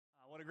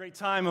What a great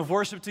time of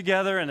worship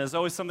together, and there's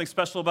always something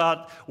special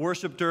about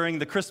worship during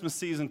the Christmas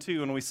season too,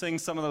 when we sing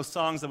some of those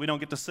songs that we don't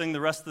get to sing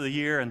the rest of the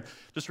year, and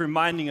just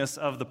reminding us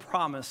of the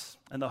promise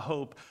and the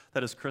hope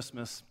that is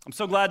Christmas. I'm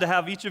so glad to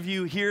have each of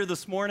you here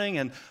this morning,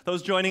 and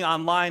those joining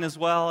online as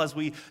well, as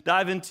we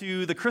dive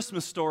into the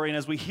Christmas story, and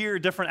as we hear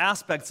different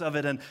aspects of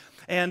it.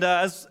 And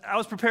as I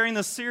was preparing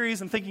this series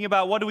and thinking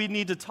about what do we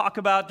need to talk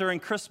about during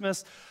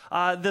Christmas,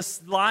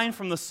 this line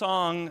from the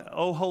song,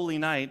 "O Holy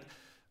Night,"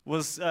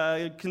 was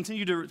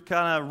continued to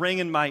kind of ring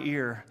in my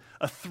ear.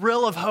 A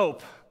thrill of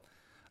hope,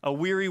 a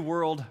weary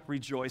world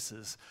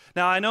rejoices.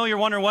 Now, I know you're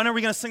wondering, when are we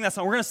going to sing that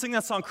song? We're going to sing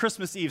that song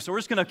Christmas Eve, so we're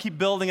just going to keep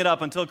building it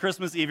up until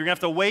Christmas Eve. You're going to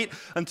have to wait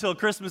until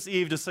Christmas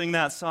Eve to sing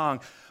that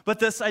song. But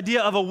this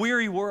idea of a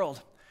weary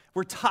world,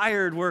 we're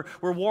tired, we're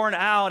worn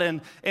out,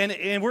 and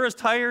we're as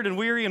tired and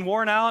weary and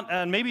worn out,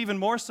 and maybe even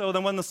more so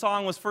than when the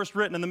song was first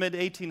written in the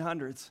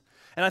mid-1800s.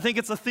 And I think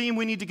it's a theme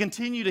we need to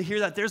continue to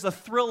hear, that there's a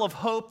thrill of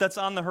hope that's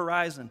on the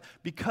horizon,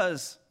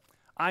 because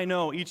I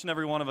know each and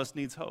every one of us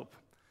needs hope.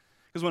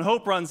 Because when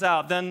hope runs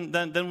out, then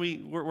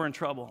we're in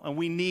trouble, and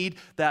we need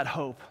that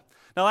hope.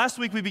 Now, last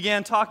week we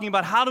began talking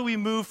about how do we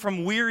move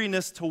from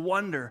weariness to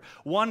wonder.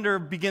 Wonder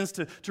begins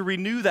to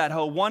renew that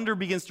hope. Wonder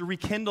begins to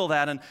rekindle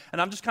that. And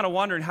I'm just kind of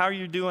wondering, how are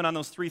you doing on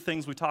those three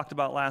things we talked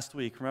about last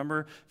week?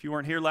 Remember, if you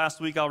weren't here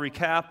last week, I'll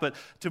recap. But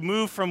to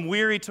move from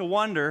weary to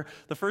wonder,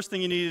 the first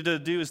thing you needed to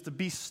do is to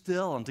be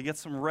still and to get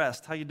some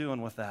rest. How you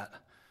doing with that?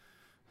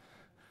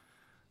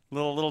 A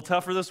little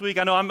tougher this week.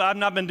 I know I've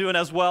not been doing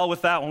as well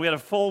with that one. We had a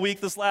full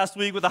week this last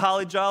week with the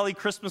Holly Jolly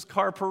Christmas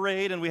car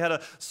parade, and we had a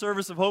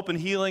service of hope and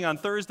healing on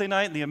Thursday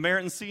night, and the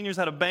American seniors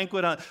had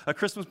a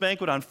Christmas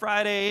banquet on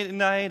Friday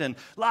night, and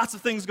lots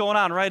of things going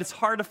on, right? It's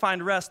hard to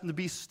find rest and to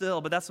be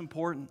still, but that's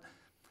important.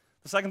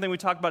 The second thing we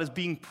talked about is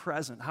being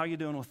present. How are you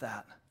doing with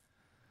that?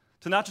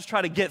 To not just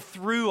try to get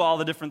through all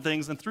the different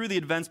things and through the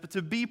events, but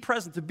to be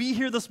present, to be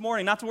here this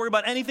morning, not to worry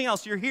about anything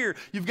else. You're here.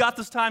 You've got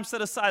this time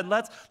set aside.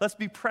 Let's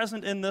be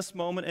present in this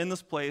moment, in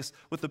this place,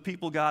 with the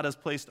people God has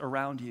placed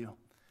around you.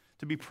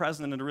 To be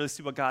present and to really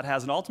see what God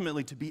has, and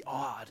ultimately to be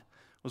awed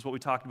was what we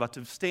talked about.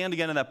 To stand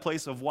again in that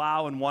place of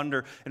wow and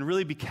wonder and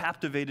really be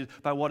captivated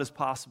by what is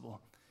possible.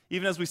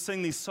 Even as we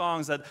sing these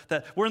songs that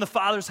we're in the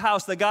Father's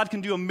house, that God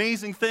can do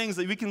amazing things,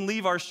 that we can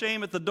leave our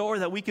shame at the door,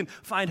 that we can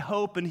find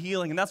hope and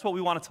healing. And that's what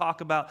we want to talk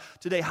about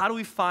today. How do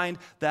we find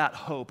that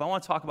hope? I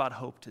want to talk about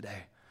hope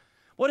today.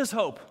 What is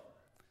hope?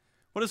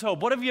 What is hope?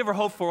 What have you ever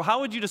hoped for?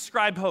 How would you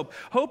describe hope?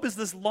 Hope is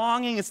this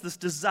longing, it's this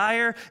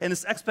desire, and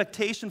this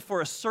expectation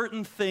for a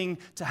certain thing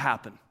to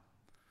happen.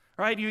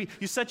 Right? You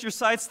set your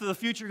sights to the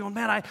future, going,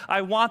 man,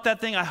 I want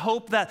that thing. I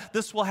hope that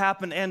this will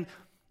happen. And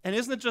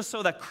isn't it just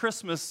so that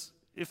Christmas,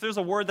 if there's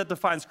a word that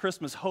defines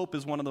Christmas, hope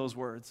is one of those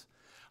words.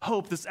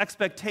 Hope, this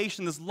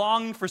expectation, this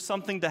longing for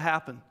something to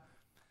happen.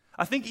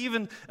 I think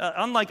even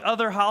unlike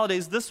other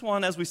holidays, this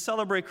one, as we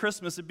celebrate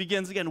Christmas, it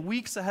begins again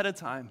weeks ahead of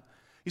time.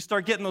 You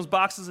start getting those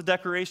boxes of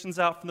decorations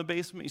out from the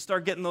basement. You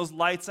start getting those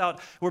lights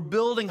out. We're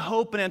building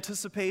hope and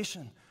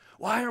anticipation.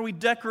 Why are we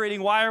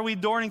decorating? Why are we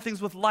adorning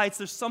things with lights?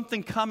 There's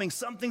something coming.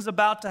 Something's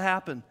about to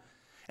happen.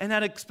 And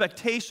that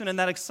expectation and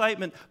that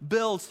excitement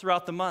builds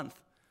throughout the month.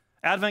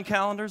 Advent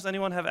calendars,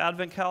 anyone have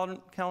Advent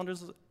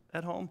calendars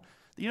at home?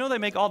 You know they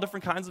make all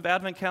different kinds of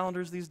Advent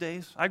calendars these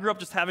days? I grew up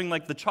just having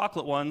like the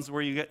chocolate ones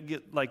where you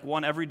get like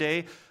one every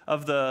day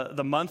of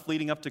the month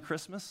leading up to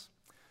Christmas.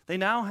 They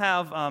now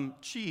have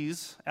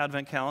cheese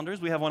Advent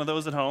calendars. We have one of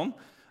those at home.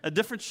 A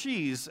different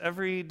cheese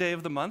every day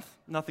of the month.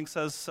 Nothing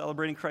says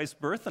celebrating Christ's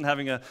birth than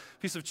having a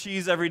piece of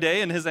cheese every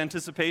day in his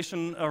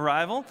anticipation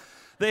arrival.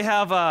 They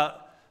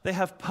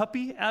have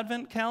puppy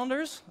Advent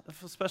calendars,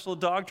 special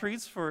dog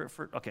treats for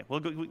okay,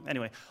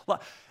 anyway.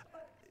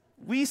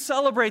 We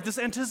celebrate this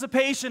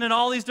anticipation in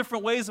all these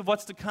different ways of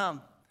what's to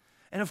come.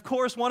 And of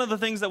course, one of the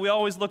things that we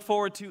always look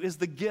forward to is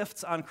the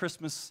gifts on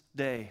Christmas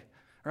Day,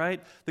 right?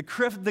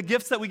 The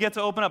gifts that we get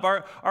to open up.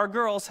 Our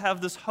girls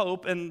have this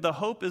hope, and the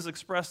hope is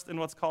expressed in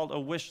what's called a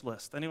wish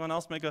list. Anyone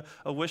else make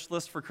a wish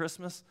list for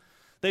Christmas?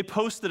 They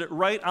posted it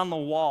right on the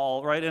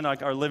wall, right in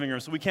our living room,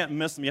 so we can't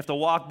miss them. You have to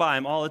walk by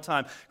them all the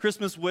time.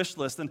 Christmas wish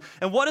list. And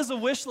what is a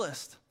wish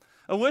list?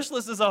 A wish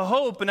list is a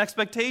hope, an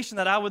expectation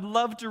that I would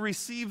love to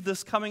receive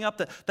this coming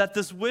up, that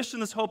this wish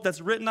and this hope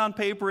that's written on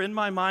paper in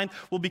my mind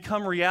will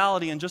become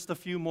reality in just a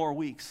few more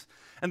weeks.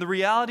 And the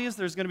reality is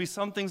there's going to be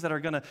some things that are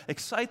going to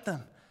excite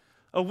them.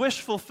 A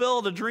wish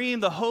fulfilled, a dream,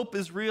 the hope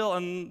is real,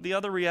 and the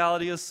other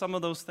reality is some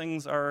of those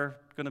things are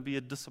going to be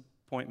a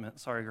disappointment.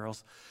 Sorry,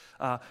 girls.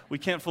 We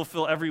can't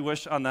fulfill every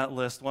wish on that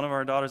list. One of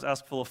our daughters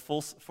asked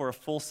for a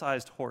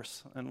full-sized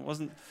horse and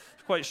wasn't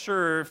quite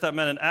sure if that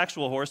meant an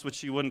actual horse, which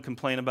she wouldn't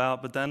complain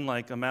about, but then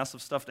like a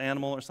massive stuffed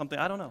animal or something.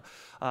 I don't know,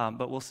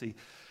 but we'll see.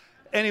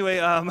 Anyway,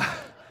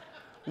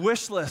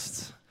 wish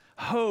lists,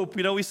 hope.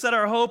 You know, we set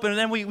our hope, and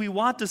then we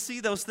want to see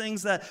those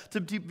things that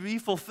to be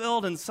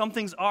fulfilled, and some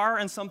things are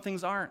and some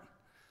things aren't.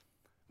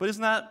 But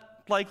isn't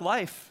that like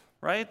life,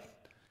 right?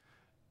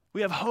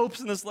 We have hopes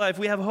in this life.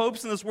 We have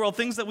hopes in this world,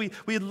 things that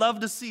we'd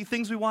love to see,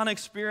 things we want to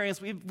experience.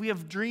 We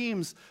have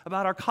dreams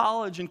about our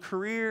college and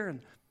career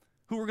and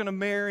who we're going to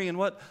marry and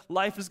what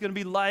life is going to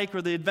be like,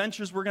 or the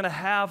adventures we're going to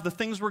have, the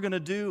things we're going to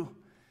do,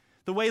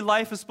 the way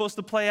life is supposed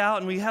to play out.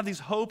 And we have these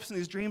hopes and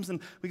these dreams,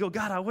 and we go,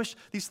 God, I wish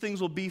these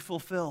things will be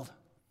fulfilled.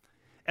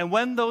 And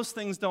when those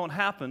things don't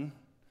happen,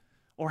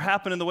 or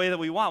happen in the way that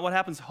we want, what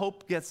happens?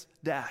 Hope gets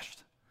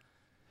dashed.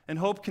 And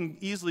hope can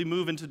easily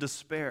move into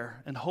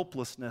despair and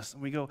hopelessness.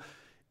 And we go,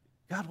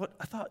 God,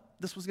 I thought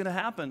this was going to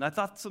happen. I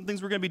thought some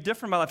things were going to be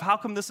different in my life. How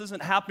come this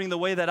isn't happening the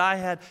way that I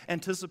had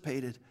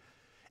anticipated?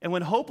 And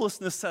when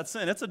hopelessness sets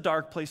in, it's a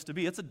dark place to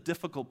be. It's a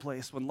difficult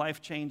place when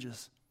life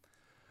changes.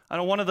 I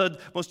know one of the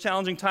most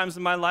challenging times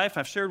in my life,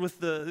 I've shared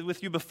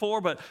with you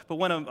before, but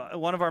when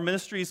one of our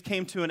ministries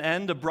came to an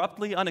end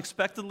abruptly,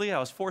 unexpectedly, I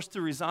was forced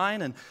to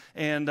resign,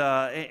 and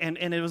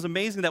it was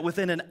amazing that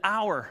within an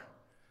hour,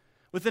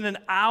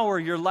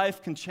 your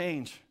life can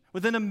change.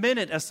 Within a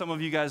minute, as some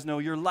of you guys know,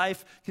 your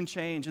life can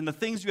change, and the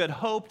things you had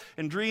hoped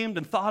and dreamed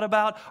and thought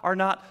about are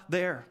not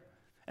there.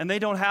 And they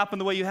don't happen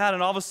the way you had,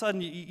 and all of a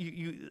sudden,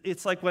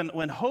 it's like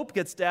when hope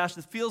gets dashed,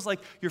 it feels like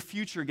your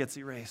future gets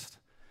erased.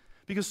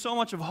 Because so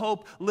much of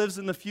hope lives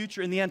in the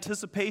future, in the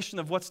anticipation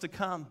of what's to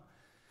come.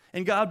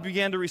 And God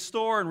began to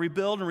restore and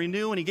rebuild and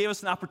renew, and He gave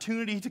us an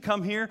opportunity to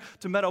come here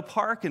to Meadow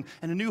Park, and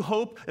a new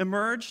hope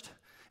emerged.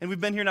 And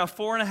we've been here now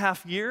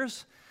 4.5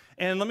 years.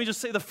 And let me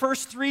just say, the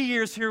first 3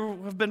 years here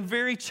have been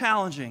very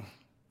challenging.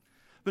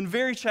 As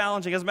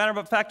a matter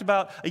of fact,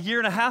 about a year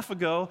and a half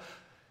ago,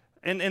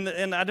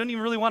 and I don't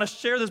even really want to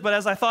share this, but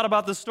as I thought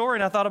about this story,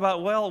 and I thought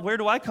about, well, where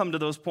do I come to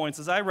those points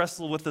as I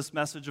wrestle with this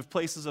message of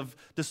places of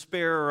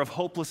despair or of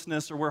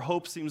hopelessness or where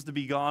hope seems to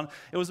be gone?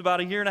 It was about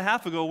a year and a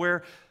half ago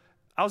where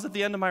I was at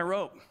the end of my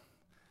rope,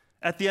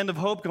 at the end of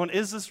hope, going,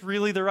 is this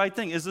really the right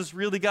thing? Is this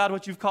really, God,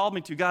 what you've called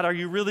me to? God, are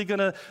you really going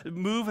to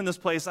move in this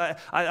place?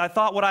 I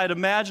thought what I had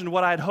imagined,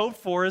 what I had hoped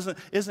for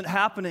isn't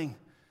happening.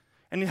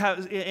 And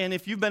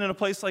if you've been in a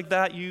place like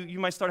that, you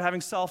might start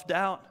having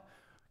self-doubt.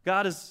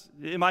 God,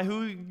 am I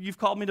who you've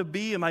called me to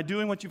be? Am I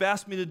doing what you've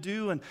asked me to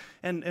do?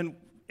 And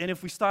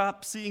if we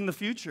stop seeing the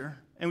future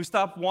and we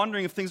stop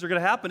wondering if things are going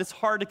to happen, it's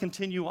hard to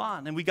continue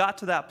on. And we got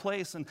to that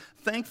place, and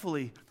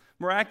thankfully,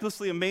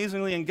 miraculously,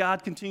 amazingly, and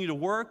God continued to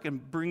work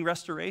and bring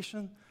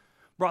restoration,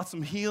 brought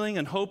some healing,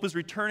 and hope is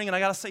returning. And I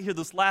got to say here,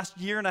 this last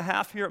year and a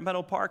half here at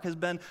Meadow Park has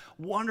been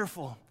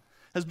wonderful.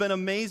 Has been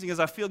amazing as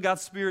I feel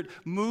God's Spirit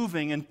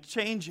moving and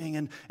changing,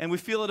 and we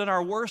feel it in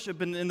our worship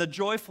and in the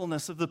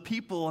joyfulness of the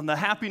people and the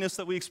happiness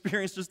that we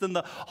experience just in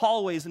the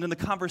hallways and in the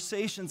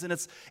conversations.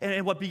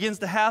 And what begins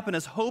to happen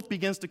as hope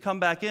begins to come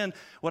back in,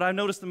 what I've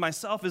noticed in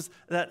myself is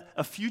that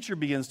a future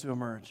begins to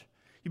emerge.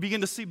 You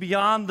begin to see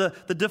beyond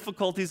the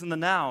difficulties in the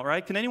now,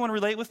 right? Can anyone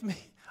relate with me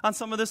on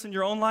some of this in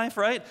your own life,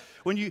 right?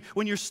 When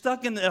you're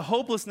stuck in a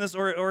hopelessness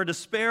or a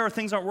despair or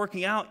things aren't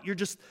working out, you're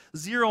just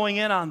zeroing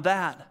in on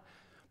that.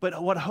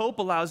 But what hope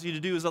allows you to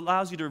do is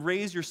allows you to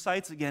raise your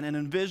sights again and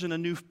envision a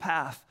new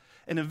path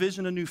and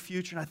envision a new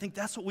future. And I think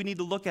that's what we need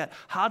to look at.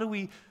 How do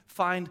we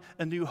find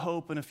a new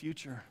hope and a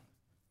future?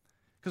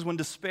 Because when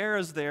despair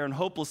is there and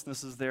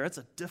hopelessness is there, it's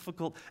a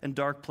difficult and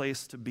dark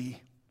place to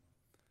be.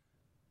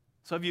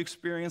 So have you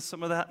experienced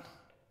some of that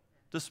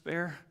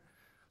despair?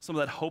 Some of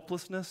that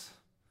hopelessness?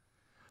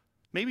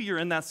 Maybe you're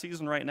in that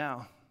season right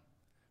now.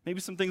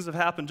 Maybe some things have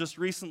happened just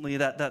recently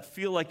that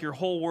feel like your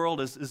whole world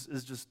is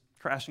just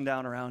crashing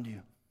down around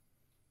you.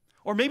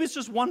 Or maybe it's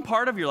just one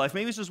part of your life.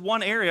 Maybe it's just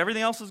one area.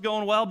 Everything else is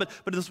going well, but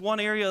this one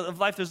area of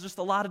life, there's just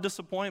a lot of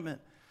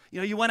disappointment.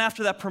 You went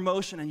after that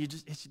promotion and you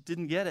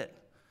didn't get it.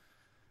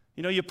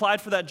 You applied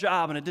for that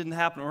job and it didn't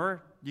happen,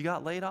 or you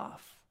got laid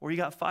off, or you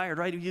got fired,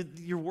 right?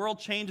 Your world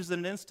changes in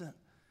an instant.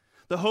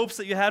 The hopes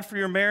that you had for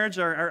your marriage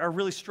are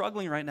really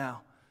struggling right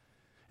now.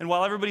 And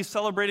while everybody's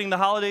celebrating the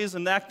holidays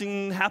and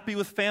acting happy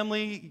with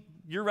family,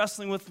 you're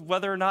wrestling with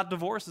whether or not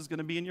divorce is going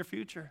to be in your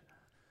future.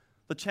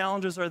 The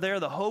challenges are there,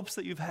 the hopes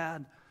that you've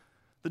had,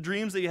 the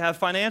dreams that you have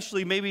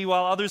financially. Maybe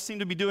while others seem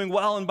to be doing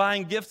well and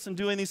buying gifts and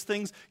doing these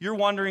things, you're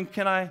wondering,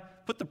 can I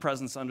put the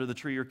presents under the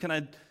tree, or can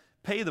I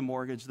pay the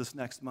mortgage this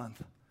next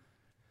month?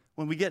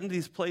 When we get into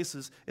these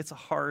places, it's a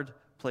hard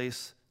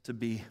place to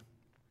be.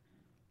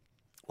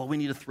 Well, we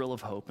need a thrill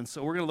of hope. And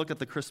so we're going to look at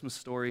the Christmas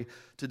story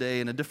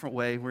today in a different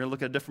way. We're going to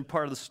look at a different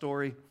part of the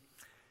story,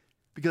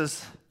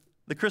 because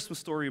the Christmas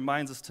story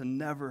reminds us to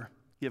never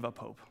give up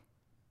hope.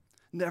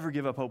 Never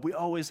give up hope. We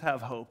always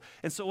have hope.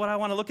 And so what I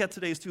want to look at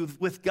today is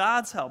with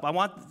God's help, I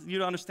want you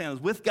to understand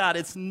this. With God,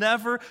 it's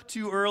never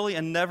too early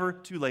and never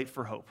too late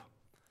for hope.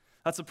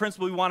 That's the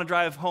principle we want to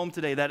drive home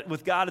today, that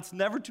with God, it's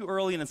never too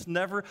early and it's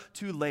never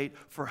too late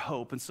for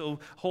hope. And so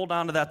hold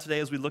on to that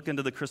today as we look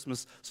into the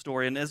Christmas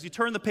story. And as you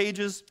turn the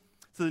pages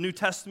to the New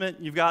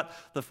Testament, you've got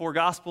the four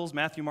Gospels,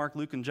 Matthew, Mark,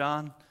 Luke, and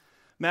John.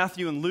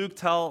 Matthew and Luke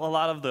tell a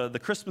lot of the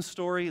Christmas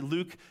story.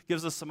 Luke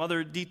gives us some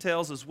other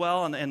details as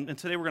well, and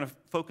today we're going to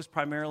focus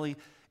primarily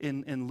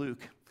in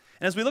Luke.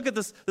 And as we look at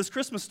this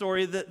Christmas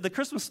story, the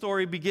Christmas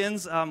story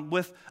begins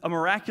with a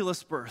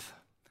miraculous birth.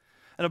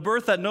 And a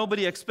birth that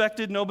nobody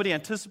expected, nobody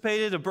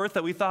anticipated, a birth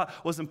that we thought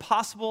was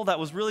impossible, that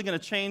was really going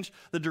to change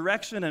the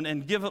direction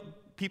and give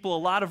people a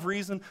lot of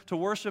reason to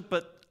worship.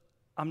 But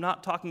I'm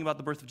not talking about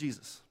the birth of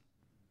Jesus.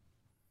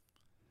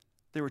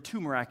 there were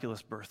two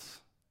miraculous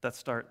births that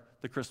start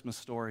the Christmas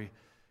story.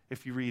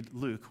 If you read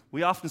Luke,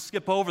 we often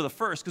skip over the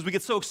first because we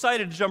get so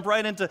excited to jump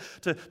right into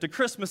to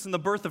Christmas and the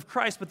birth of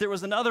Christ. But there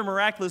was another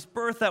miraculous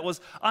birth that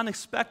was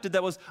unexpected,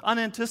 that was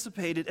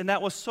unanticipated, and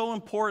that was so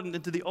important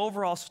into the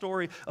overall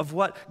story of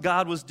what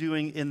God was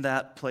doing in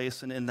that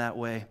place and in that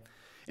way.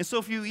 And so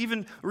if you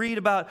even read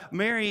about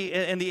Mary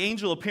and the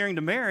angel appearing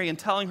to Mary and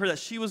telling her that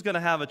she was going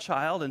to have a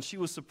child, and she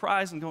was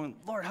surprised and going,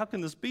 Lord, how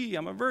can this be?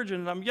 I'm a virgin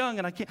and I'm young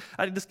and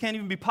this can't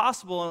even be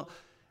possible. And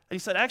he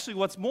said, actually,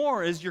 what's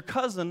more is your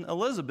cousin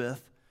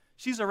Elizabeth,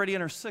 she's already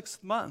in her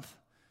 6th month.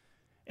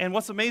 And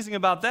what's amazing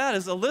about that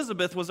is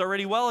Elizabeth was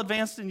already well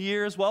advanced in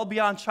years, well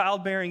beyond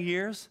childbearing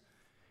years.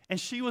 And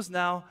she was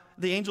now,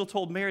 the angel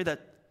told Mary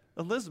that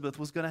Elizabeth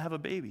was going to have a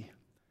baby.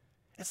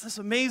 It's this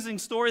amazing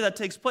story that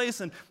takes place.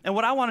 And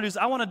what I want to do is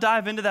I want to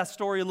dive into that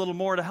story a little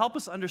more to help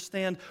us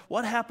understand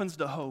what happens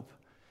to hope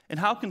and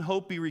how can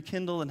hope be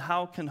rekindled and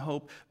how can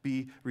hope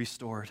be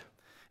restored.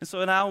 And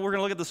so now we're going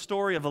to look at the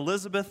story of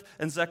Elizabeth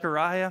and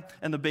Zechariah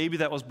and the baby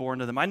that was born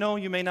to them. I know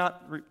you may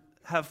not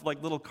have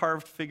like little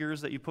carved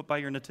figures that you put by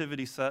your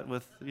nativity set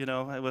with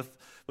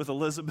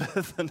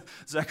Elizabeth and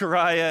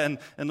Zechariah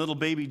and little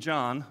baby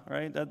John,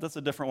 right? That's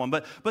a different one.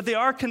 But they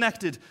are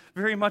connected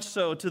very much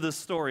so to this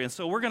story. And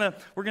so we're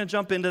gonna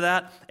jump into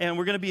that, and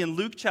we're gonna be in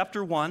Luke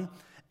chapter 1,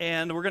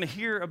 and we're gonna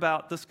hear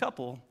about this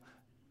couple,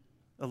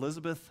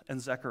 Elizabeth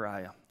and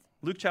Zechariah.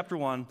 Luke chapter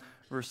 1,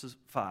 verses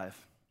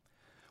 5.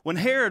 When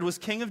Herod was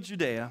king of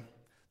Judea,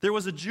 there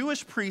was a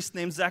Jewish priest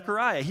named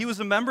Zechariah. He was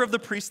a member of the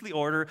priestly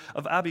order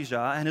of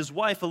Abijah, and his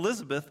wife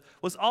Elizabeth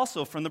was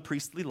also from the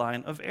priestly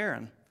line of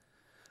Aaron.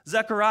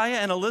 Zechariah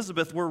and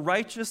Elizabeth were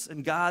righteous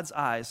in God's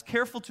eyes,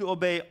 careful to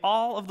obey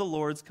all of the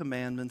Lord's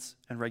commandments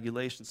and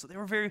regulations. So they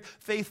were very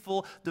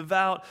faithful,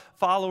 devout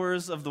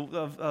followers of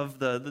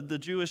the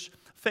Jewish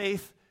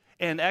faith.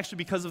 And actually,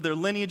 because of their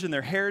lineage and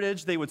their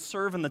heritage, they would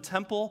serve in the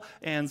temple,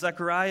 and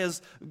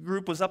Zechariah's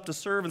group was up to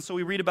serve, and so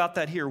we read about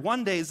that here.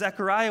 One day,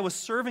 Zechariah was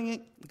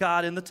serving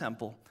God in the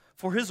temple,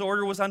 for his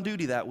order was on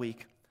duty that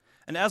week.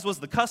 And as was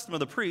the custom of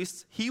the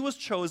priests, he was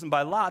chosen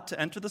by lot to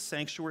enter the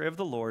sanctuary of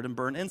the Lord and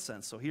burn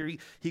incense. So here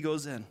he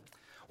goes in.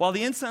 While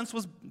the incense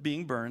was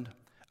being burned,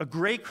 a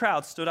great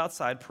crowd stood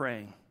outside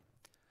praying.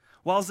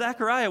 While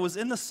Zechariah was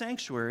in the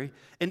sanctuary,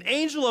 an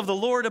angel of the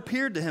Lord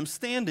appeared to him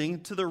standing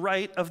to the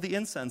right of the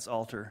incense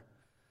altar.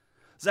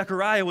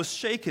 Zechariah was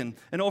shaken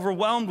and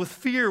overwhelmed with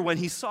fear when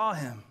he saw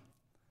him.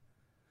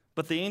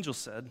 But the angel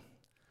said,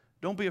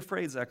 "Don't be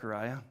afraid,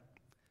 Zechariah.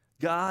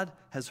 God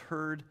has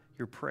heard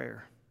your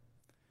prayer.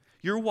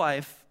 Your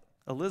wife,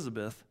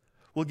 Elizabeth,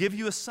 will give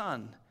you a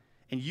son,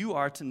 and you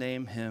are to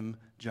name him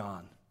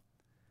John.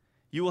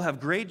 You will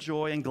have great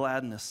joy and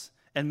gladness,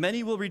 and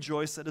many will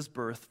rejoice at his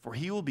birth, for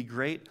he will be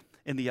great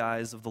in the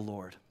eyes of the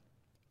Lord."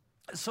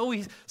 So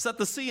we set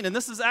the scene, and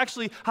this is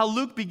actually how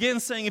Luke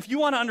begins, saying, if you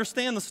want to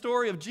understand the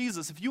story of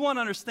Jesus, if you want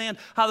to understand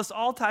how this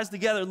all ties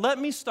together, let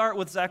me start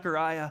with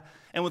Zechariah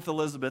and with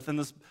Elizabeth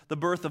and the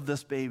birth of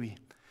this baby.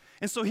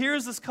 And so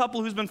here's this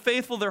couple who's been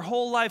faithful their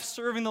whole life,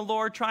 serving the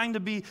Lord, trying to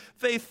be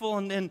faithful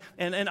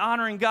and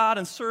honoring God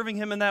and serving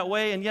him in that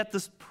way, and yet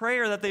this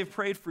prayer that they've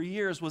prayed for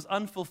years was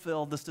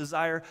unfulfilled, this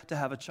desire to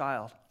have a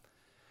child.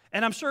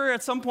 And I'm sure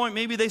at some point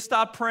maybe they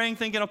stopped praying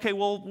thinking, okay,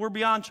 well, we're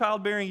beyond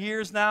childbearing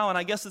years now, and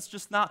I guess it's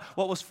just not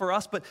what was for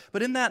us. But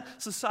in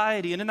that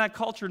society and in that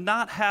culture,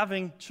 not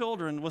having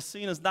children was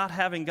seen as not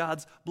having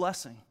God's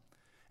blessing.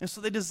 And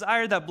so they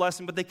desired that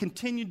blessing, but they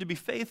continued to be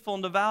faithful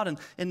and devout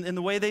in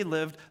the way they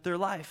lived their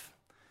life.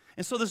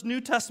 And so this New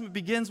Testament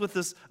begins with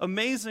this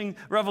amazing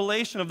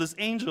revelation of this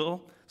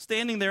angel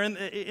standing there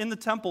in the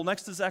temple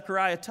next to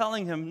Zechariah,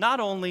 telling him not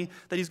only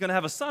that he's going to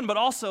have a son, but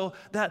also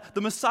that the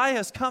Messiah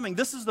is coming.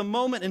 This is the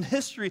moment in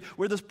history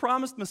where this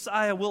promised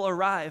Messiah will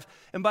arrive.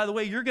 And by the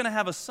way, you're going to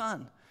have a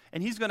son,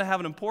 and he's going to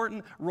have an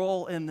important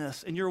role in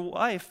this. And your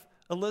wife,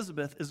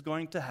 Elizabeth, is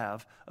going to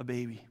have a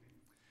baby.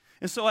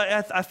 And so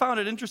I found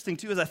it interesting,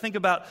 too, as I think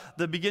about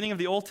the beginning of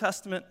the Old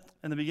Testament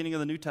and the beginning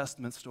of the New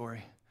Testament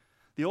story.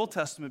 The Old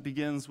Testament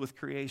begins with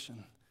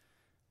creation,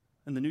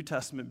 and the New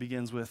Testament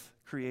begins with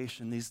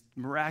creation, these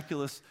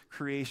miraculous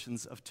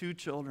creations of two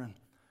children,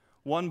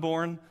 one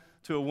born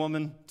to a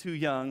woman too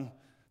young,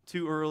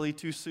 too early,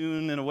 too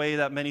soon, in a way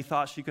that many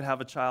thought she could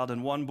have a child,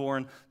 and one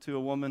born to a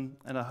woman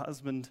and a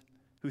husband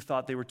who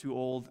thought they were too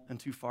old and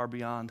too far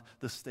beyond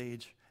the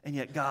stage. And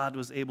yet God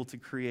was able to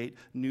create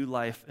new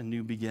life and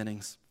new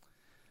beginnings.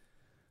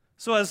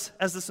 So as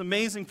this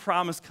amazing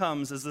promise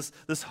comes, as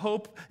this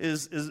hope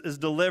is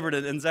delivered,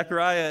 and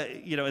Zechariah,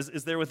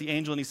 is there with the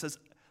angel, and he says,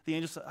 the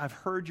angel said, "I've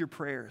heard your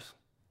prayers."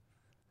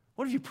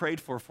 What have you prayed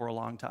for a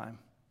long time?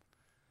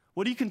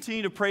 What do you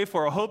continue to pray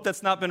for? A hope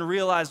that's not been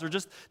realized, or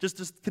just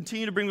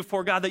continue to bring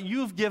before God that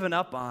you've given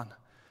up on.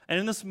 And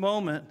in this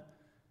moment,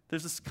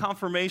 there's this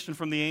confirmation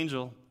from the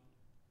angel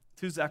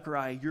to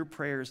Zechariah, your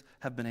prayers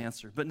have been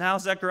answered. But now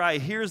Zechariah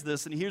hears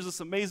this, and he hears this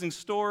amazing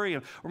story,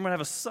 and we're going to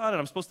have a son, and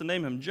I'm supposed to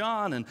name him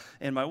John,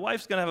 and my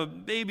wife's going to have a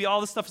baby. All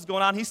this stuff is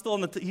going on. He's still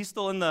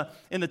in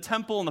the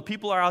temple, and the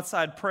people are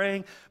outside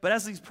praying. But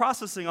as he's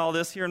processing all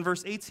this, here in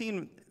verse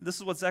 18, this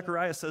is what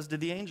Zechariah says to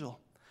the angel.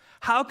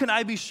 How can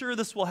I be sure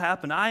this will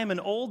happen? I am an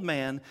old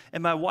man,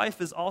 and my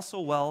wife is also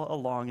well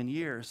along in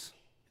years.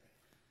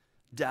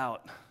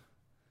 Doubt.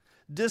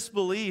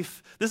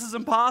 Disbelief. This is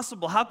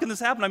impossible. How can this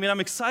happen? I mean, I'm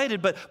excited,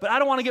 but I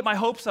don't want to get my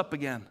hopes up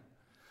again.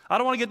 I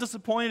don't want to get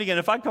disappointed again.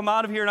 If I come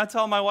out of here and I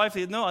tell my wife,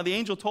 no, the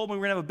angel told me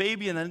we're going to have a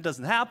baby, and then it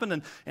doesn't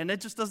happen, and it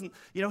just doesn't,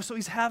 so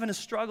he's having his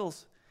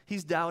struggles.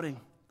 He's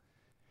doubting.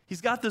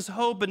 He's got this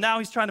hope, but now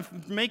he's trying to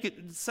make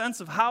it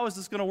sense of how is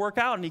this going to work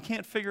out, and he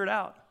can't figure it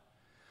out.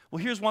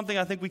 Well, here's one thing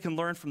I think we can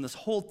learn from this.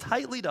 Hold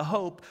tightly to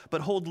hope,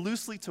 but hold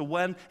loosely to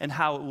when and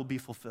how it will be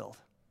fulfilled.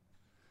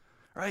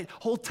 Right?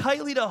 Hold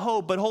tightly to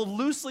hope, but hold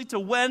loosely to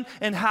when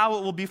and how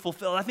it will be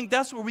fulfilled. I think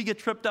that's where we get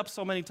tripped up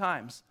so many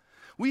times.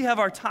 We have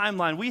our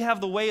timeline. We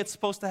have the way it's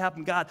supposed to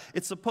happen. God,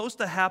 it's supposed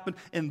to happen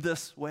in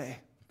this way.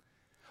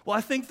 Well,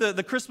 I think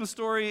the Christmas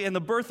story and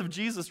the birth of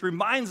Jesus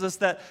reminds us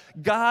that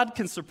God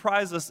can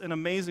surprise us in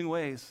amazing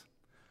ways.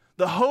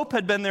 The hope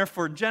had been there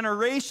for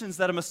generations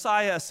that a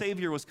Messiah, a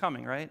Savior, was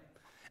coming, right?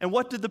 And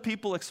what did the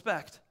people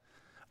expect?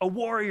 A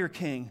warrior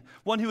king,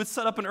 one who would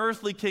set up an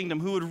earthly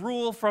kingdom, who would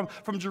rule from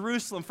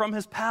Jerusalem, from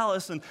his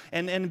palace, and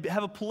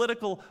have a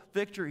political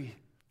victory.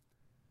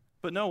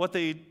 But no, what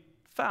they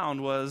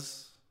found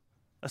was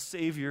a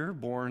Savior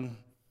born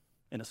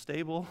in a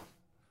stable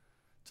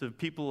to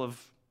people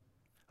of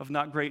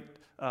not great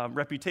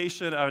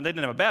reputation. They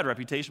didn't have a bad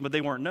reputation, but they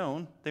weren't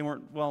known. They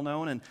weren't well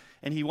known,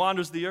 and he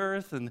wanders the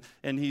earth,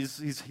 and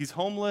he's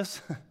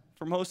homeless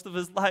for most of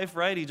his life,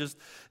 right? He just,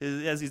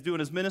 as he's doing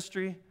his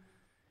ministry,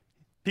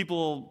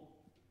 people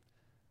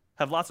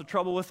have lots of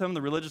trouble with him.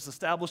 The religious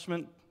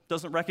establishment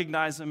doesn't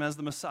recognize him as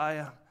the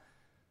Messiah.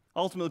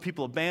 Ultimately,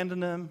 people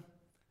abandon him.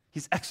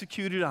 He's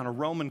executed on a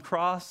Roman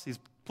cross. He's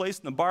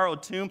placed in a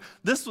borrowed tomb.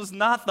 This was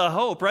not the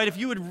hope, right? If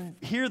you would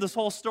hear this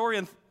whole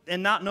story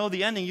and not know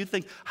the ending, you'd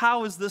think,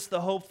 how is this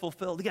the hope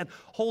fulfilled? Again,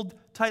 hold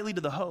tightly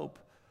to the hope,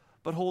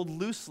 but hold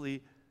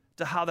loosely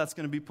to how that's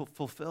going to be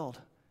fulfilled.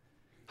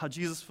 How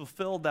Jesus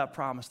fulfilled that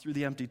promise through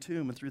the empty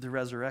tomb and through the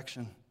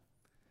resurrection.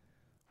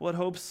 What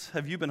hopes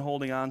have you been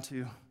holding on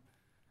to?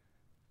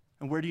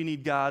 And where do you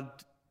need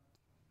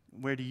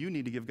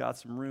to give God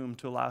some room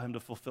to allow him to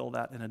fulfill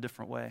that in a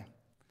different way?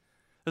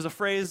 There's a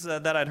phrase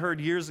that I'd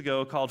heard years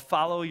ago called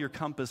follow your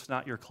compass,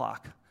 not your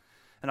clock.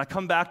 And I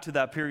come back to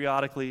that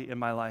periodically in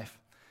my life.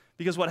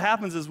 Because what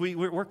happens is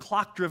we're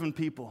clock-driven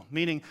people,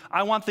 meaning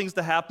I want things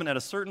to happen at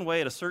a certain way,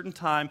 at a certain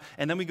time,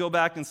 and then we go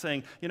back and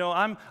saying,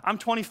 I'm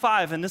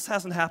 25 and this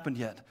hasn't happened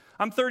yet.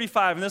 I'm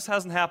 35 and this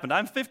hasn't happened.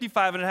 I'm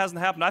 55 and it hasn't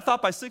happened. I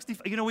thought by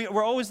 65,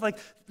 we're always like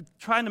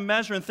trying to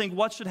measure and think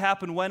what should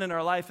happen when in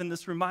our life, and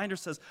this reminder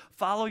says,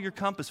 follow your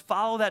compass,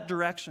 follow that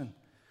direction.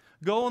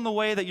 Go in the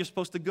way that you're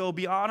supposed to go.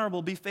 Be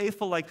honorable, be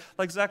faithful like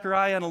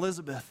Zechariah and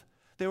Elizabeth.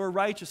 They were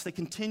righteous. They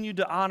continued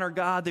to honor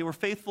God. They were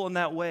faithful in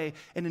that way,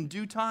 and in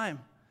due time,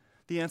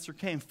 the answer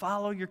came.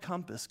 Follow your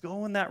compass.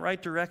 Go in that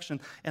right direction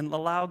and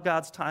allow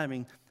God's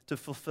timing to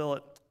fulfill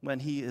it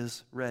when he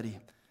is ready.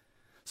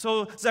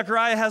 So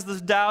Zechariah has this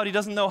doubt. He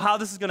doesn't know how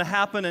this is going to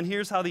happen, and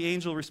here's how the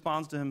angel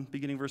responds to him,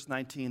 beginning verse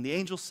 19. The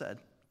angel said,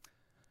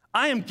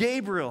 I am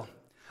Gabriel.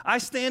 I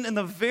stand in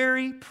the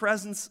very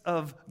presence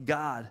of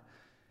God.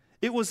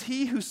 It was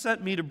he who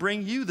sent me to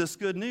bring you this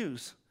good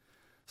news.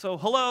 So,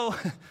 hello.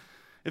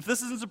 If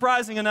this isn't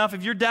surprising enough,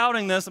 if you're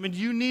doubting this, do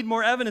you need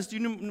more evidence? Do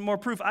you need more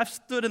proof? I've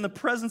stood in the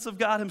presence of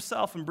God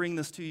himself and bring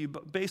this to you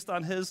based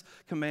on his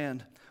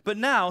command. But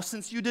now,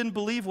 since you didn't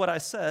believe what I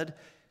said,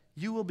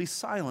 you will be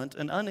silent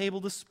and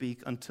unable to speak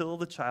until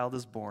the child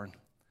is born.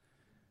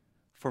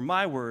 For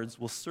my words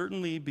will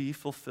certainly be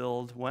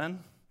fulfilled when?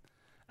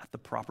 At the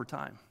proper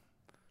time.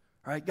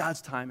 All right, God's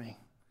timing.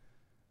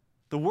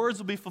 The words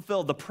will be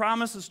fulfilled. The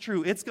promise is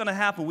true. It's going to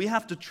happen. We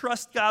have to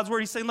trust God's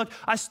word. He's saying, look,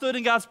 I stood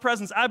in God's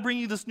presence. I bring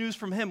you this news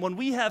from him. When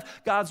we have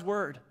God's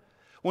word,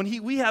 when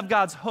we have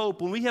God's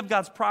hope, when we have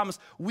God's promise,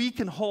 we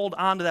can hold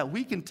on to that.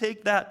 We can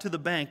take that to the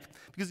bank.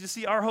 Because you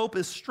see, our hope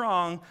is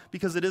strong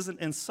because it isn't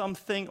in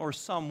something or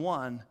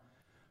someone,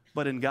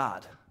 but in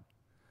God.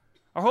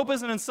 Our hope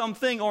isn't in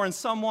something or in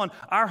someone.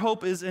 Our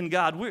hope is in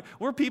God.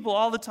 We're people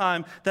all the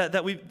time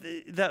that we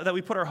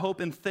put our hope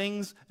in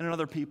things and in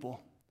other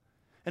people.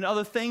 And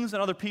other things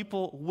and other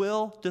people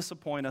will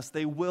disappoint us.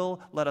 They will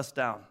let us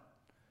down.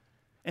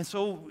 And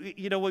so,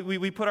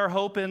 we put our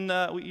hope in,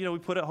 we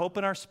put a hope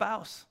in our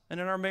spouse and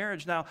in our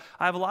marriage. Now,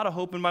 I have a lot of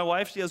hope in my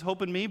wife. She has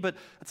hope in me, but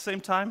at the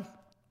same time,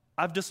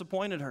 I've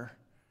disappointed her.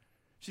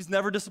 She's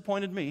never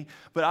disappointed me,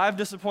 but I've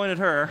disappointed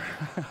her.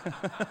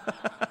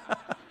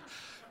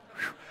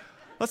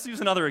 Let's use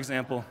another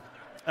example.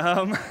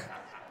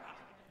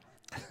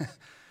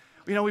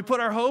 We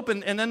put our hope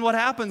in, and then what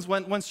happens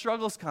when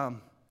struggles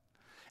come?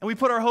 And we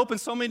put our hope in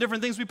so many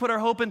different things. We put our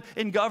hope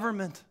in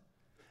government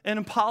and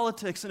in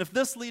politics. And if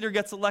this leader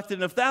gets elected,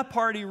 and if that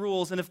party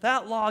rules, and if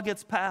that law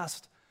gets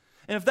passed,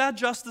 And if that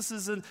justice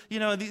is,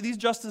 these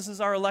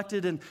justices are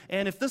elected, and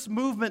if this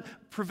movement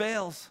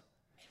prevails,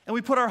 and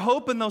we put our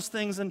hope in those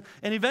things, and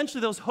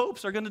eventually those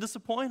hopes are going to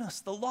disappoint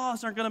us. The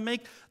laws aren't going to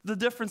make the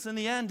difference in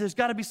the end. There's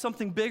got to be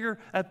something bigger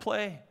at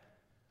play.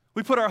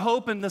 We put our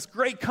hope in this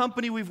great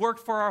company we've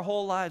worked for our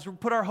whole lives. We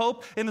put our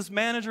hope in this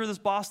manager, this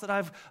boss that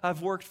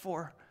I've worked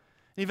for.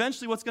 And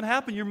eventually what's going to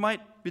happen, you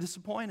might be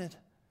disappointed.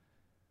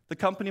 The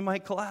company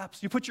might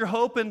collapse. You put your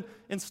hope in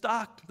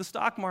stock, the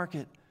stock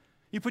market.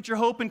 You put your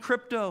hope in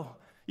crypto.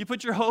 You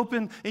put your hope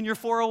in your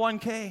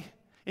 401k,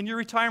 in your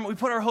retirement. We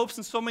put our hopes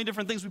in so many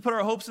different things. We put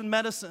our hopes in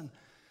medicine.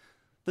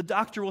 The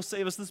doctor will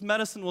save us. This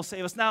medicine will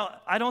save us.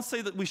 Now, I don't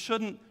say that we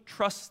shouldn't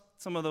trust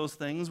some of those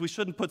things. We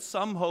shouldn't put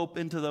some hope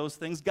into those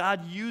things.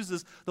 God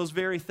uses those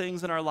very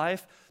things in our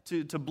life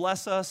to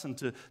bless us and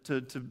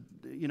to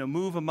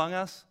move among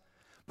us.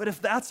 But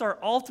if that's our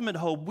ultimate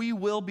hope, we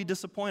will be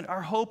disappointed.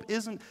 Our hope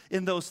isn't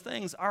in those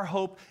things. Our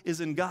hope is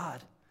in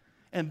God.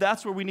 And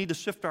that's where we need to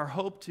shift our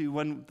hope to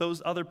when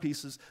those other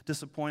pieces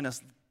disappoint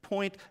us.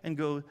 Point and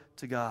go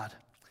to God.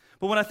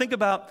 But when I think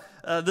about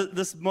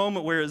this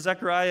moment where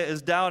Zechariah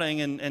is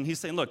doubting and he's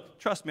saying, look,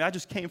 trust me, I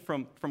just came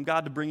from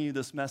God to bring you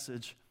this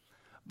message.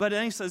 But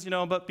then he says,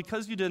 but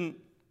because you didn't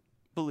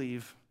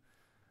believe,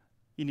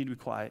 you need to be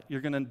quiet.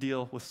 You're going to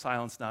deal with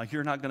silence now.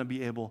 You're not going to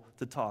be able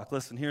to talk.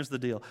 Listen, here's the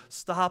deal.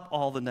 Stop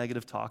all the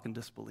negative talk and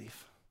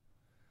disbelief.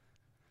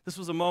 This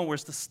was a moment where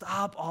it's to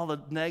stop all the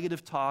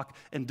negative talk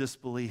and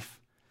disbelief.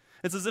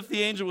 It's as if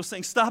the angel was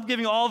saying, stop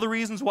giving all the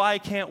reasons why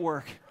it can't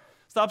work.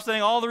 Stop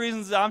saying all the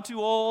reasons I'm too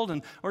old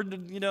or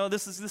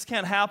this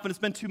can't happen. It's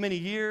been too many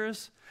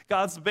years.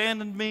 God's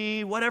abandoned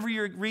me. Whatever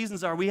your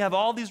reasons are, we have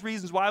all these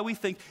reasons why we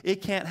think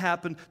it can't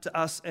happen to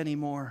us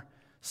anymore.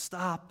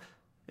 Stop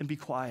and be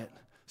quiet.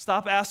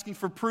 Stop asking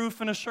for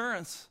proof and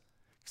assurance.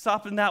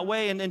 Stop in that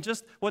way. And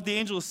just what the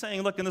angel is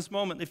saying, look, in this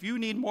moment, if you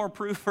need more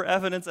proof or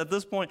evidence at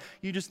this point,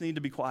 you just need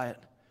to be quiet.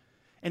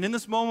 And in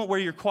this moment where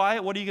you're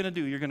quiet, what are you going to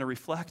do? You're going to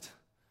reflect.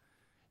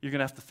 You're going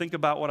to have to think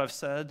about what I've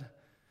said.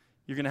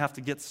 You're going to have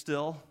to get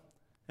still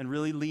and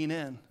really lean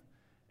in.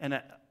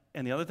 And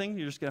the other thing,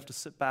 you're just going to have to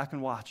sit back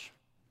and watch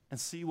and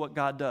see what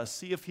God does.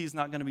 See if he's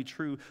not going to be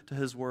true to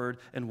his word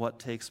and what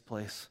takes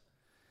place.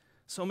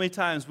 So many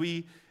times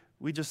we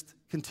just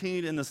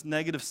continued in this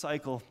negative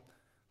cycle,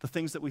 the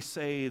things that we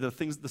say, the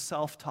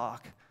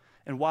self-talk,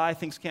 and why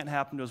things can't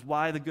happen to us,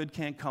 why the good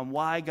can't come,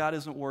 why God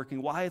isn't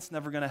working, why it's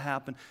never going to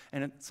happen.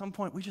 And at some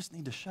point, we just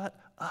need to shut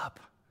up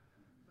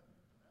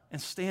and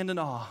stand in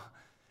awe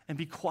and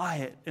be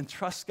quiet and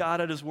trust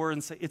God at his word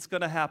and say, it's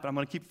going to happen. I'm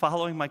going to keep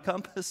following my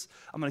compass.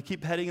 I'm going to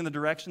keep heading in the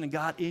direction. And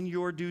God, in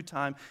your due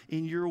time,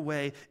 in your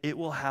way, it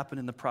will happen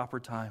in the proper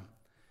time.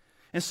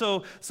 And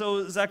so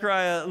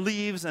Zechariah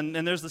leaves, and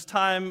there's this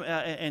time,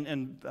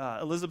 and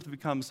Elizabeth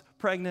becomes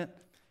pregnant,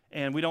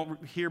 and we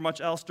don't hear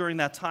much else during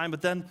that time.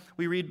 But then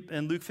we read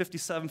in Luke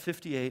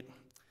 57:58,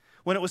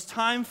 when it was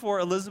time for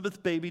Elizabeth's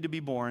baby to be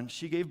born,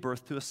 she gave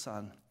birth to a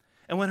son.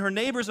 And when her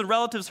neighbors and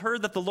relatives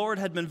heard that the Lord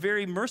had been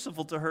very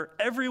merciful to her,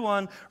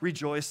 everyone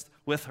rejoiced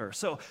with her.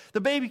 So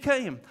the baby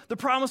came. The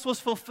promise was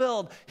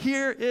fulfilled.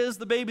 Here is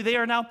the baby. They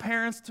are now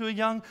parents to a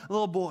young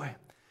little boy.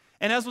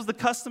 And as was the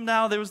custom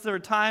now, there was their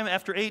time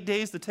after 8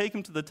 days to take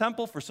him to the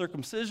temple for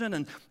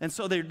circumcision. And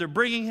so they're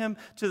bringing him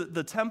to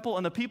the temple,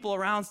 and the people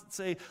around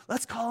say,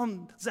 let's call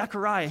him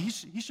Zechariah.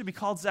 He should be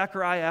called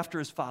Zechariah after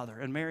his father.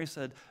 And Mary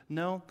said,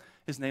 no,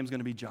 his name's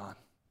going to be John.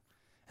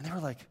 And they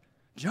were like,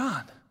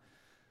 John?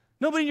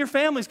 Nobody in your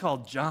family's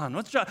called John.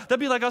 What's John? That'd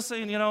be like us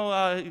saying,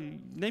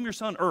 name your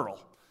son Earl.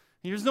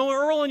 There's no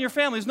Earl in your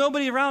family. There's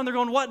nobody around. They're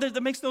going, what?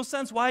 That makes no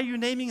sense. Why are you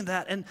naming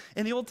that? And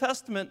in the Old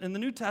Testament, in the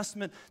New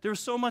Testament, there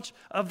was so much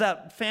of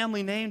that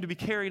family name to be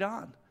carried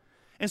on.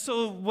 And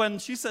so when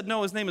she said,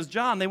 no, his name is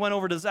John, they went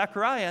over to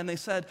Zechariah and they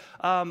said,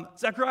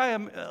 Zechariah,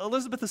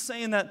 Elizabeth is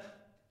saying that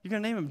you're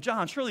going to name him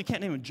John. Surely you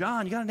can't name him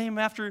John. You got to name him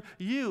after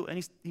you.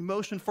 And he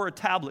motioned for a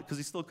tablet because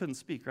he still couldn't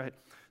speak, right?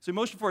 So he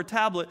motioned for a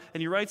tablet and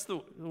he writes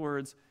the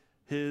words,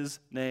 his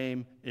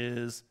name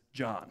is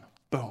John.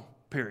 Boom,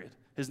 period.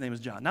 His name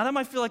is John. Now, that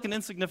might feel like an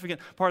insignificant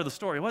part of the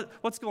story.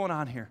 What's going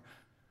on here?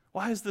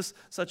 Why is this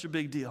such a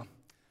big deal?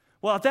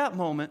 Well, at that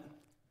moment,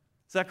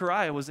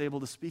 Zechariah was able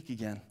to speak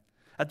again.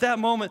 At that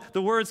moment,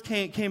 the words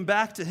came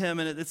back to him,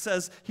 and it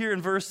says here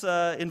in verse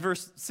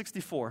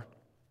 64,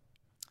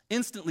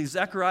 instantly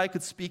Zechariah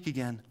could speak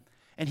again,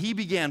 and he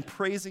began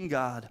praising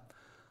God.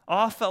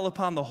 Awe fell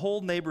upon the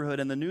whole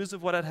neighborhood, and the news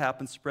of what had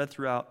happened spread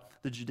throughout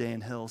the Judean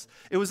hills.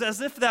 It was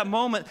as if that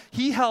moment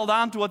he held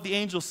on to what the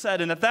angel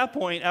said, and at that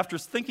point, after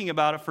thinking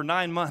about it for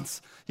 9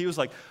 months, he was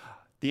like,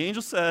 the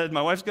angel said,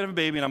 my wife's going to have a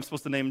baby, and I'm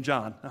supposed to name him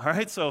John. All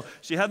right, so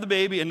she had the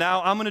baby, and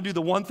now I'm going to do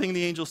the one thing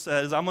the angel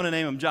says, I'm going to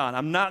name him John.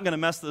 I'm not going to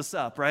mess this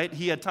up, right?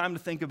 He had time to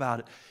think about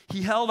it.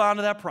 He held on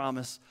to that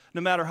promise,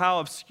 no matter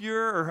how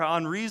obscure or how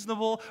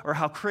unreasonable or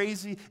how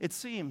crazy it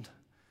seemed.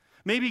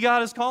 Maybe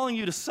God is calling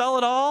you to sell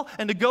it all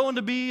and to go and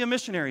to be a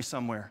missionary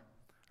somewhere.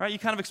 Right? You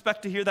kind of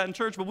expect to hear that in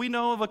church, but we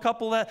know of a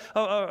couple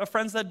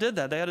friends that did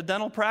that. They had a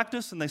dental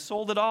practice and they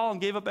sold it all and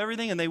gave up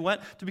everything and they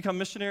went to become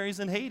missionaries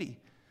in Haiti.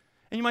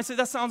 And you might say,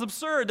 that sounds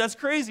absurd. That's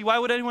crazy. Why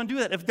would anyone do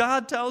that? If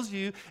God tells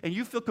you and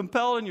you feel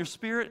compelled in your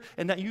spirit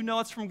and that you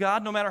know it's from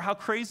God, no matter how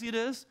crazy it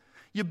is,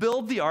 you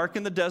build the ark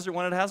in the desert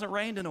when it hasn't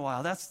rained in a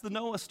while. That's the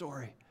Noah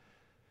story.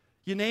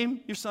 You name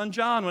your son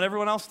John when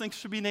everyone else thinks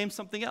should be named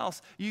something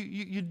else.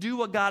 You do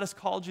what God has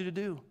called you to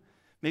do.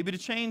 Maybe to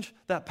change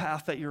that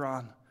path that you're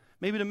on.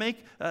 Maybe to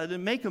make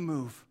a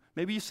move.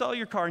 Maybe you sell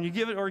your car and you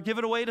give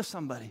it away to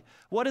somebody.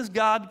 What is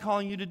God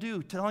calling you to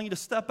do? Telling you to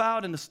step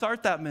out and to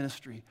start that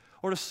ministry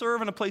or to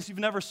serve in a place you've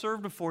never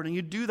served before. And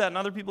you do that and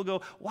other people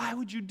go, why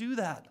would you do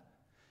that?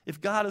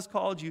 If God has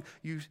called you,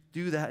 you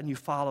do that and you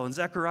follow. And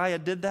Zechariah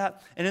did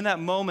that. And in that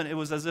moment, it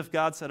was as if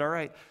God said, all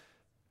right,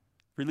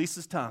 release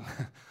his tongue.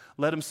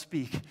 Let him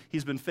speak.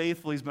 He's been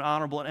faithful. He's been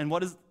honorable. And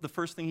what is the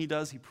first thing he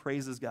does? He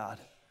praises God.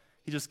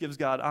 He just gives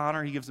God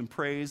honor. He gives him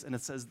praise. And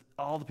it says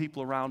all the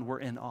people around were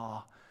in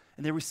awe.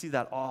 And there we see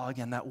that awe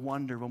again, that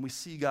wonder, when we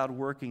see God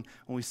working,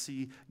 when we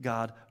see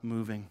God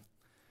moving.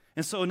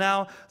 And so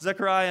now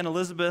Zechariah and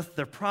Elizabeth,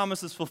 their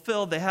promise is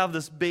fulfilled. They have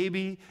this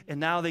baby, and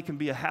now they can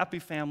be a happy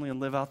family and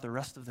live out the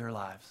rest of their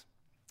lives.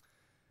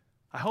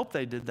 I hope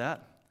they did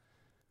that.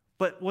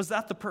 But was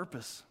that the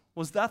purpose?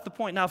 Was that the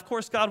point? Now, of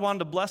course, God wanted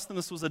to bless them.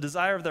 This was a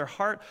desire of their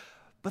heart.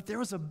 But there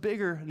was a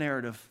bigger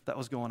narrative that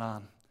was going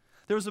on.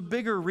 There was a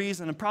bigger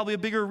reason, and probably a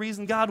bigger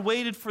reason God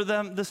waited for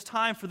them this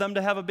time for them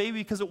to have a baby,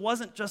 because it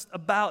wasn't just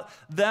about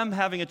them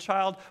having a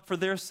child for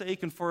their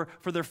sake and for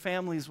their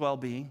family's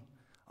well-being.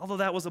 Although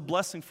that was a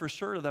blessing for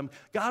sure to them,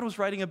 God was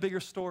writing a bigger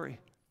story.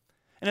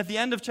 And at the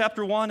end of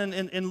chapter 1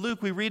 in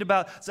Luke, we read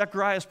about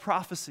Zechariah's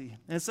prophecy.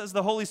 And it says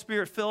the Holy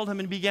Spirit filled him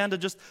and began to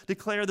just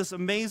declare this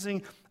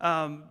amazing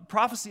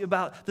prophecy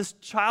about this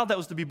child that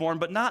was to be born,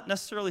 but not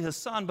necessarily his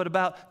son, but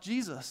about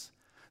Jesus.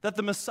 That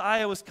the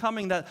Messiah was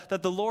coming, that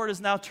the Lord is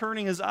now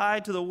turning his eye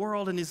to the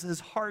world and his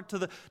heart to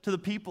the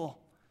people.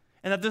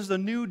 And that there's a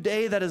new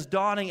day that is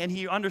dawning, and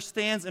he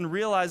understands and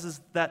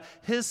realizes that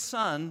his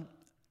son,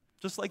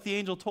 just like the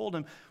angel told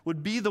him,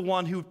 would be the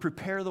one who would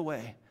prepare the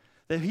way.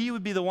 That he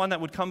would be the one that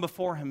would come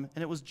before him,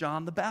 and it was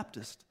John the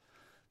Baptist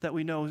that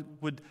we know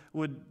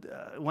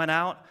went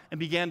out and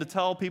began to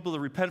tell people to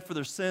repent for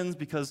their sins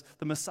because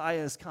the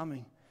Messiah is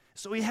coming.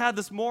 So he had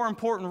this more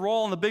important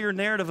role in the bigger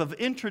narrative of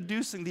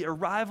introducing the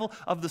arrival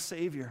of the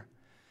Savior.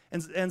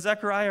 And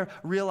Zechariah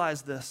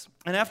realized this.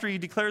 And after he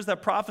declares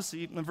that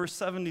prophecy in verse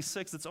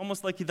 76, it's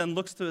almost like he then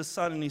looks to his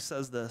son and he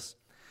says this,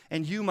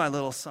 "And you, my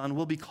little son,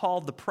 will be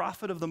called the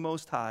prophet of the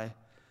Most High,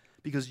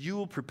 because you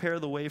will prepare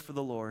the way for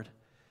the Lord.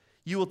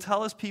 You will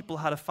tell his people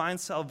how to find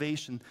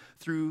salvation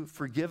through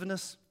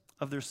forgiveness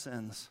of their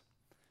sins."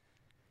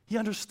 He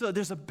understood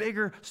there's a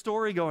bigger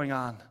story going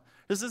on.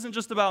 This isn't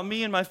just about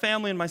me and my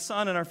family and my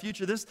son and our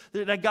future.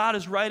 That God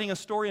is writing a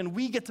story, and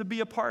we get to be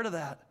a part of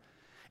that.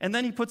 And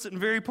then he puts it in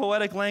very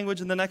poetic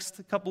language in the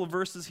next couple of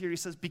verses here. He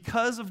says,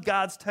 "Because of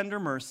God's tender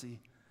mercy,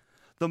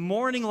 the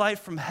morning light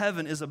from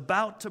heaven is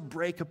about to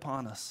break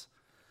upon us,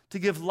 to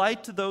give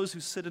light to those who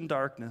sit in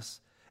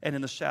darkness and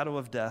in the shadow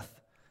of death,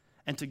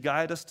 and to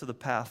guide us to the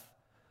path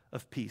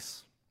of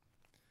peace."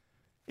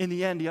 In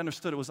the end, he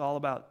understood it was all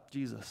about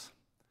Jesus.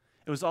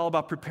 It was all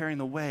about preparing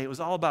the way. It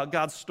was all about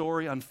God's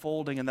story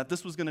unfolding, and that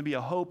this was going to be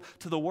a hope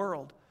to the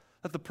world.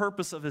 That the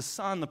purpose of his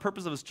son, the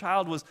purpose of his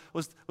child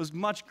was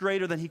much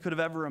greater than he could have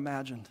ever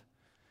imagined.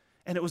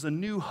 And it was a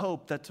new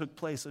hope that took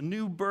place, a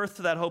new birth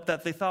to that hope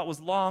that they thought was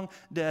long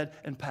dead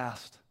and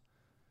past.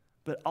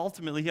 But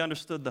ultimately, he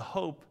understood the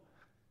hope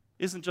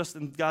isn't just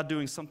in God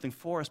doing something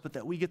for us, but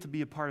that we get to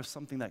be a part of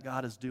something that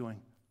God is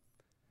doing.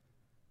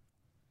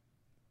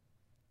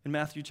 In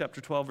Matthew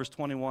chapter 12, verse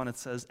 21, it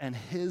says, "And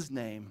his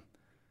name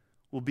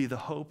will be the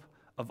hope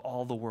of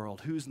all the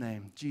world." Whose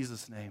name?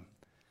 Jesus' name.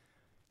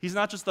 He's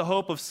not just the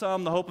hope of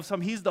some,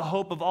 he's the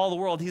hope of all the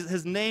world.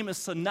 His name is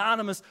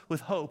synonymous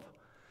with hope.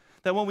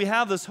 That when we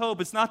have this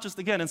hope, it's not just,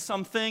 again, in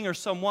something or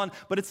someone,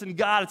 but it's in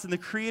God. It's in the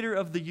creator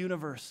of the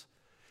universe.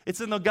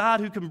 It's in the God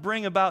who can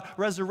bring about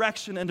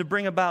resurrection and to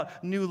bring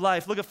about new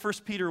life. Look at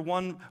 1 Peter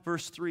 1,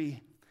 verse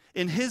 3.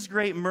 "In his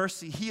great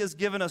mercy, he has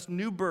given us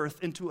new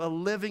birth into a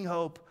living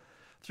hope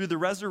through the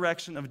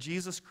resurrection of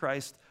Jesus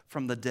Christ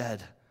from the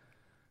dead."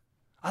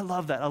 I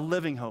love that, a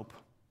living hope.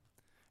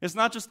 It's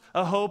not just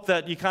a hope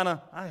that you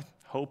I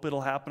hope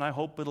it'll happen. I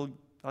hope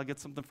I'll get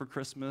something for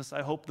Christmas.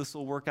 I hope this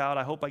will work out.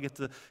 I hope I get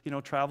to,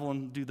 travel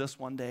and do this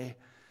one day.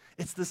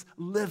 It's this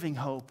living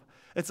hope.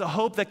 It's a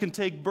hope that can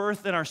take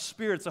birth in our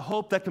spirit. It's a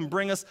hope that can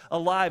bring us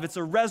alive. It's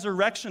a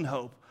resurrection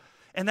hope.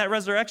 And that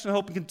resurrection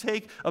hope can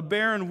take a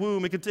barren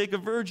womb. It can take a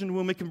virgin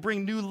womb. It can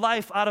bring new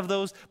life out of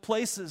those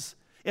places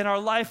in our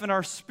life, in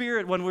our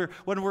spirit, when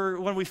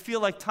we feel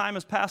like time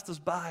has passed us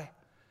by.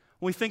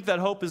 When we think that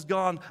hope is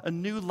gone, a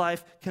new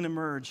life can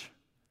emerge.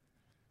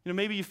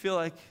 Maybe you feel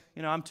like,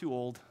 I'm too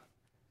old.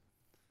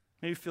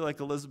 Maybe you feel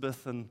like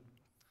Elizabeth and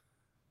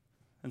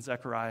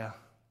Zechariah.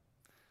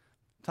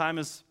 Time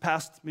has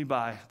passed me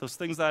by. Those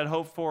things that I'd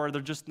hoped for,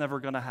 they're just never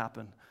going to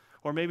happen.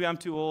 Or maybe I'm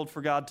too old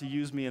for God to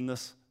use me in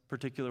this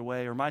particular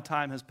way, or my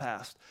time has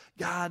passed.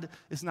 God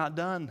is not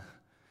done.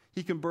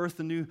 He can birth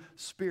a new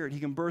spirit. He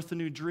can birth a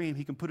new dream.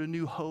 He can put a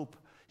new hope.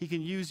 He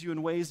can use you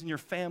in ways in your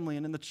family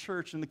and in the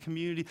church and the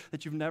community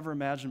that you've never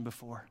imagined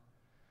before.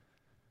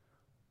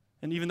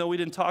 And even though we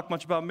didn't talk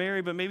much about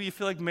Mary, but maybe you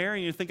feel like Mary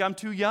and you think, I'm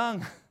too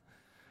young.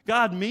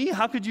 God, me?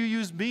 How could you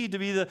use me to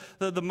be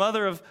the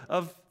mother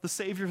of the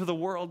Savior of the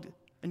world?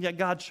 And yet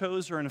God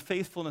chose her, and in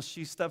faithfulness,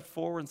 she stepped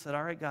forward and said,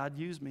 all right, God,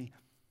 use me.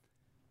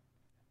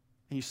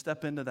 And you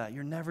step into that.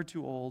 You're never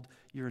too old.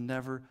 You're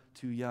never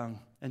too young.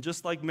 And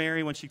just like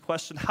Mary, when she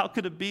questioned, how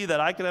could it be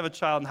that I could have a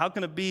child? And how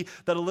can it be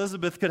that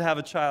Elizabeth could have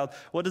a child?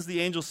 What does the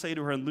angel say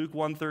to her in Luke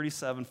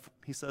 1:37?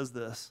 He says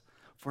this,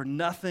 for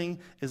nothing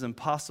is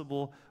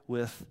impossible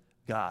with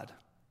God.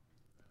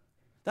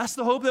 That's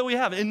the hope that we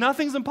have. And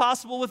nothing's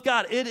impossible with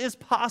God. It is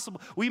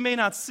possible. We may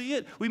not see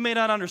it. We may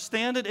not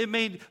understand it. It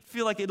may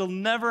feel like it'll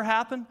never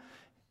happen.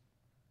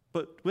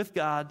 But with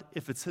God,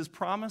 if it's His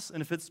promise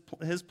and if it's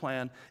His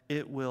plan,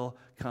 it will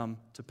come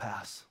to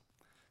pass.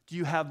 Do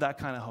you have that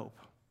kind of hope?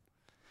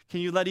 Can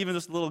you let even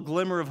this little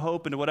glimmer of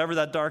hope into whatever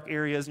that dark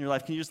area is in your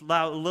life? Can you just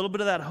allow a little bit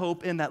of that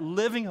hope in, that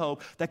living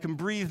hope that can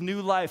breathe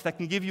new life, that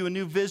can give you a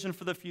new vision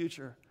for the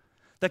future?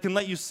 That can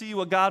let you see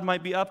what God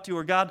might be up to,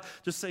 or God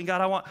just saying,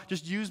 God,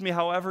 just use me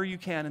however you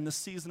can in this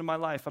season of my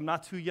life. I'm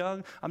not too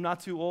young. I'm not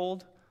too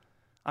old.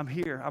 I'm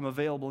here. I'm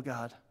available,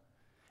 God.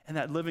 And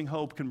that living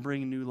hope can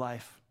bring new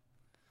life.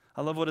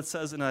 I love what it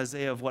says in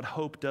Isaiah of what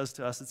hope does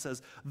to us. It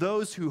says,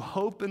 those who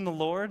hope in the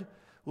Lord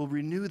will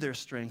renew their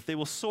strength. They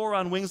will soar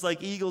on wings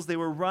like eagles. They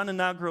will run and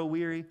not grow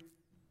weary.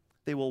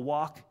 They will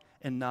walk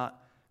and not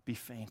be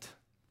faint.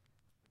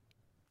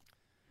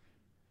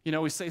 You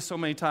know, we say so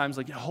many times,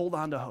 like, hold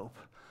on to hope.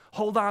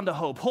 Hold on to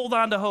hope. Hold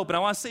on to hope. And I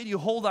want to say to you,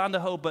 hold on to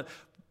hope. But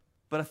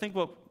I think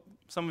what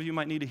some of you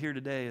might need to hear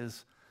today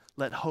is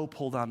let hope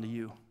hold on to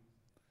you.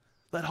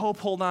 Let hope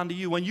hold on to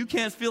you. When you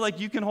can't feel like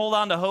you can hold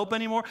on to hope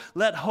anymore,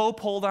 let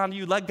hope hold on to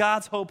you. Let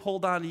God's hope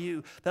hold on to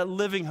you. That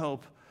living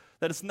hope.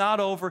 That it's not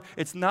over,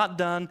 it's not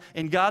done.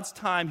 In God's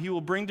time, He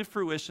will bring to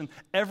fruition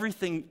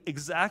everything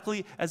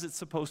exactly as it's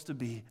supposed to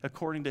be,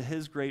 according to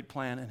His great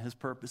plan and His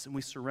purpose. And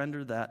we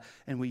surrender that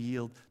and we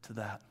yield to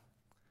that.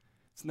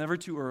 It's never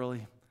too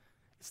early.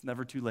 It's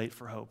never too late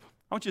for hope.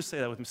 I want you to say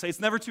that with me. Say, it's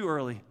never too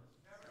early.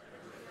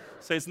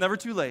 Say, it's never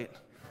too late.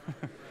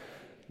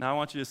 Now I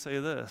want you to say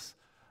this.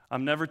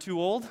 I'm never too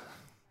old.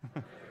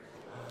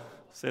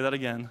 Say that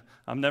again.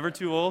 I'm never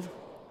too old.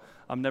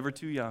 I'm never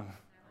too young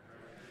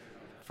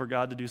for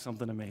God to do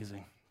something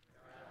amazing.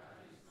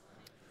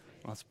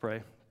 Let's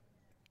pray.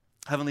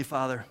 Heavenly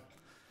Father,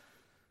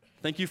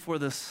 thank you for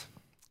this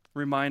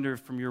reminder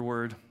from your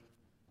word.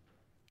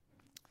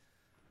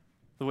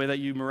 The way that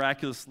you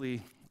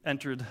miraculously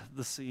entered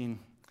the scene.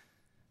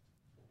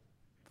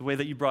 The way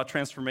that you brought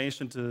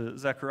transformation to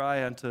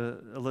Zechariah and to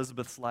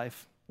Elizabeth's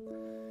life.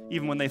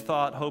 Even when they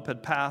thought hope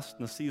had passed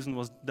and the season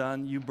was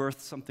done, you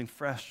birthed something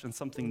fresh and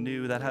something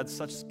new that had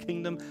such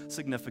kingdom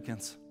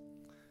significance.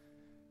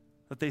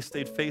 That they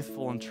stayed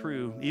faithful and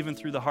true, even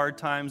through the hard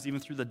times, even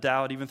through the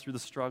doubt, even through the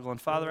struggle.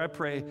 And Father, I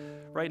pray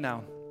right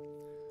now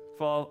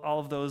for all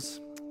of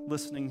those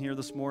listening here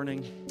this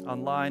morning,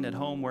 online, at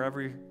home,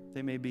 wherever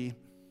they may be,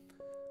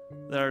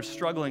 that are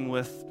struggling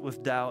with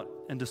doubt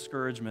and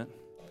discouragement,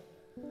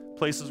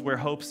 places where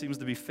hope seems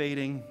to be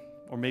fading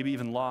or maybe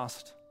even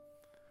lost,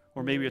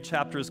 or maybe a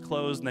chapter is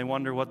closed and they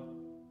wonder what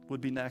would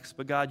be next.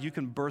 But God, you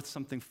can birth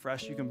something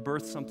fresh. You can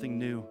birth something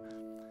new.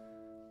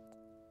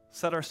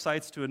 Set our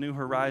sights to a new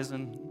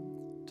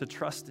horizon, to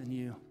trust in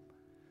you,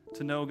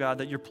 to know, God,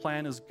 that your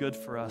plan is good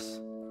for us,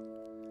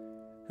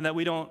 and that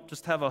we don't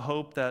just have a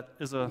hope that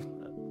is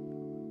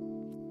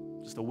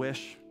just a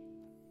wish,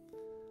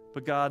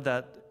 but God,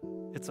 that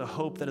it's a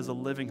hope that is a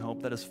living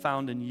hope, that is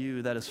found in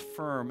you, that is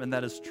firm and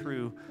that is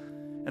true,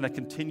 and that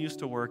continues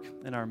to work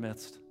in our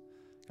midst.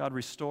 God,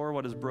 restore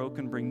what is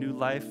broken, bring new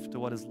life to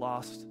what is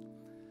lost.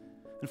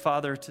 And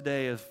Father,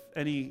 today, if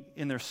any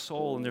in their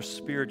soul and their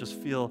spirit just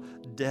feel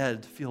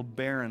dead, feel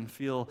barren,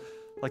 feel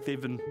like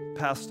they've been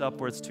passed up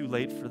where it's too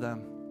late for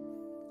them,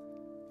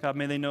 God,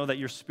 may they know that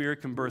your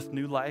Spirit can birth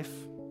new life,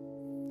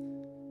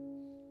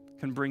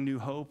 can bring new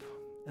hope,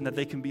 and that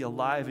they can be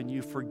alive in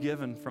you,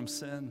 forgiven from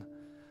sin,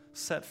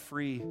 set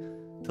free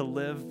to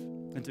live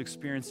and to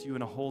experience you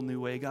in a whole new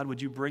way. God,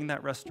 would you bring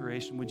that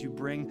restoration? Would you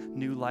bring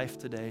new life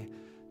today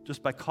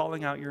just by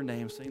calling out your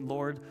name, saying,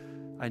 Lord,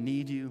 I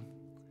need you.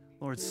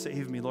 Lord,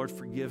 save me. Lord,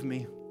 forgive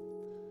me.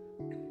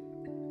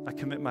 I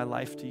commit my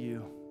life to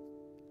you.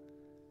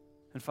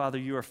 And Father,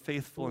 you are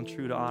faithful and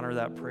true to honor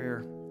that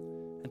prayer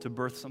and to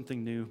birth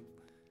something new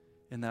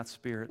in that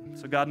spirit.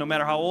 So God, no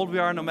matter how old we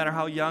are, no matter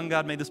how young,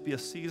 God, may this be a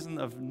season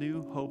of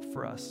new hope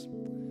for us.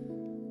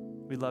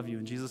 We love you.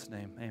 In Jesus'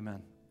 name,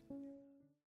 amen.